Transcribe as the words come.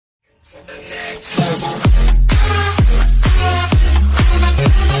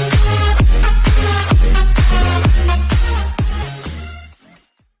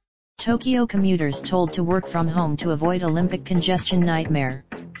Tokyo commuters told to work from home to avoid Olympic congestion nightmare.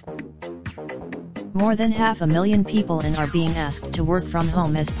 More than 500,000 people are being asked to work from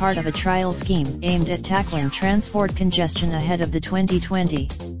home as part of a trial scheme aimed at tackling transport congestion ahead of the 2020.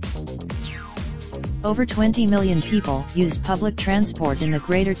 Over 20 million people use public transport in the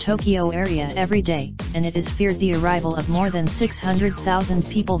greater Tokyo area every day, and it is feared the arrival of more than 600,000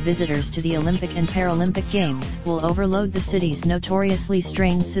 people visitors to the Olympic and Paralympic Games will overload the city's notoriously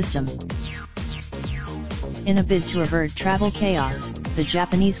strained system. In a bid to avert travel chaos, the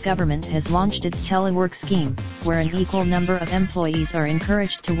Japanese government has launched its telework scheme, where an equal number of employees are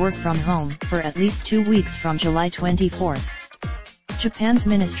encouraged to work from home for at least 2 weeks from July 24. Japan's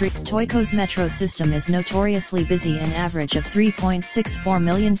Ministry Toyko's metro system is notoriously busy. An average of 3.64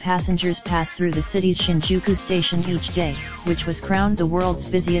 million passengers pass through the city's Shinjuku station each day, which was crowned the world's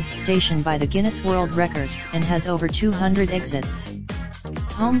busiest station by the Guinness World Records and has over 200 exits.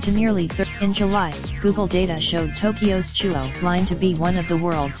 Home to nearly in July, Google data showed Tokyo's Chuo line to be one of the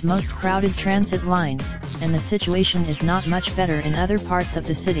world's most crowded transit lines, and the situation is not much better in other parts of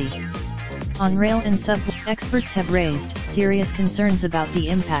the city. On rail and subway, experts have raised serious concerns about the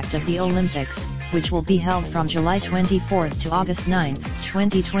impact of the Olympics, which will be held from July 24 to August 9,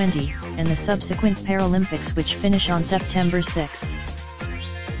 2020, and the subsequent Paralympics, which finish on September 6.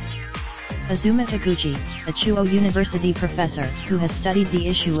 Azuma Taguchi, a Chuo University professor who has studied the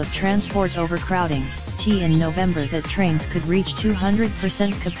issue of transport overcrowding, in November that trains could reach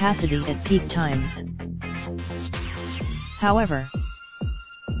 200% capacity at peak times. However,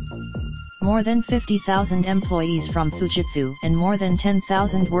 more than 50,000 employees from Fujitsu and more than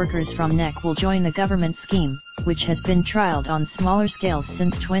 10,000 workers from NEC will join the government scheme, which has been trialed on smaller scales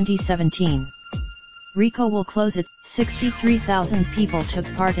since 2017. RICO will close it. 63,000 people took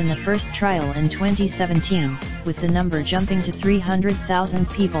part in the first trial in 2017, with the number jumping to 300,000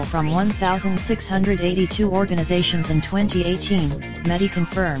 people from 1,682 organizations in 2018, METI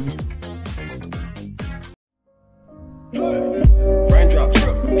confirmed. Raindrop,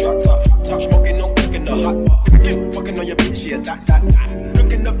 truck top, smoking, no cooking the hot pot. Fucking on your bitch, yeah, that.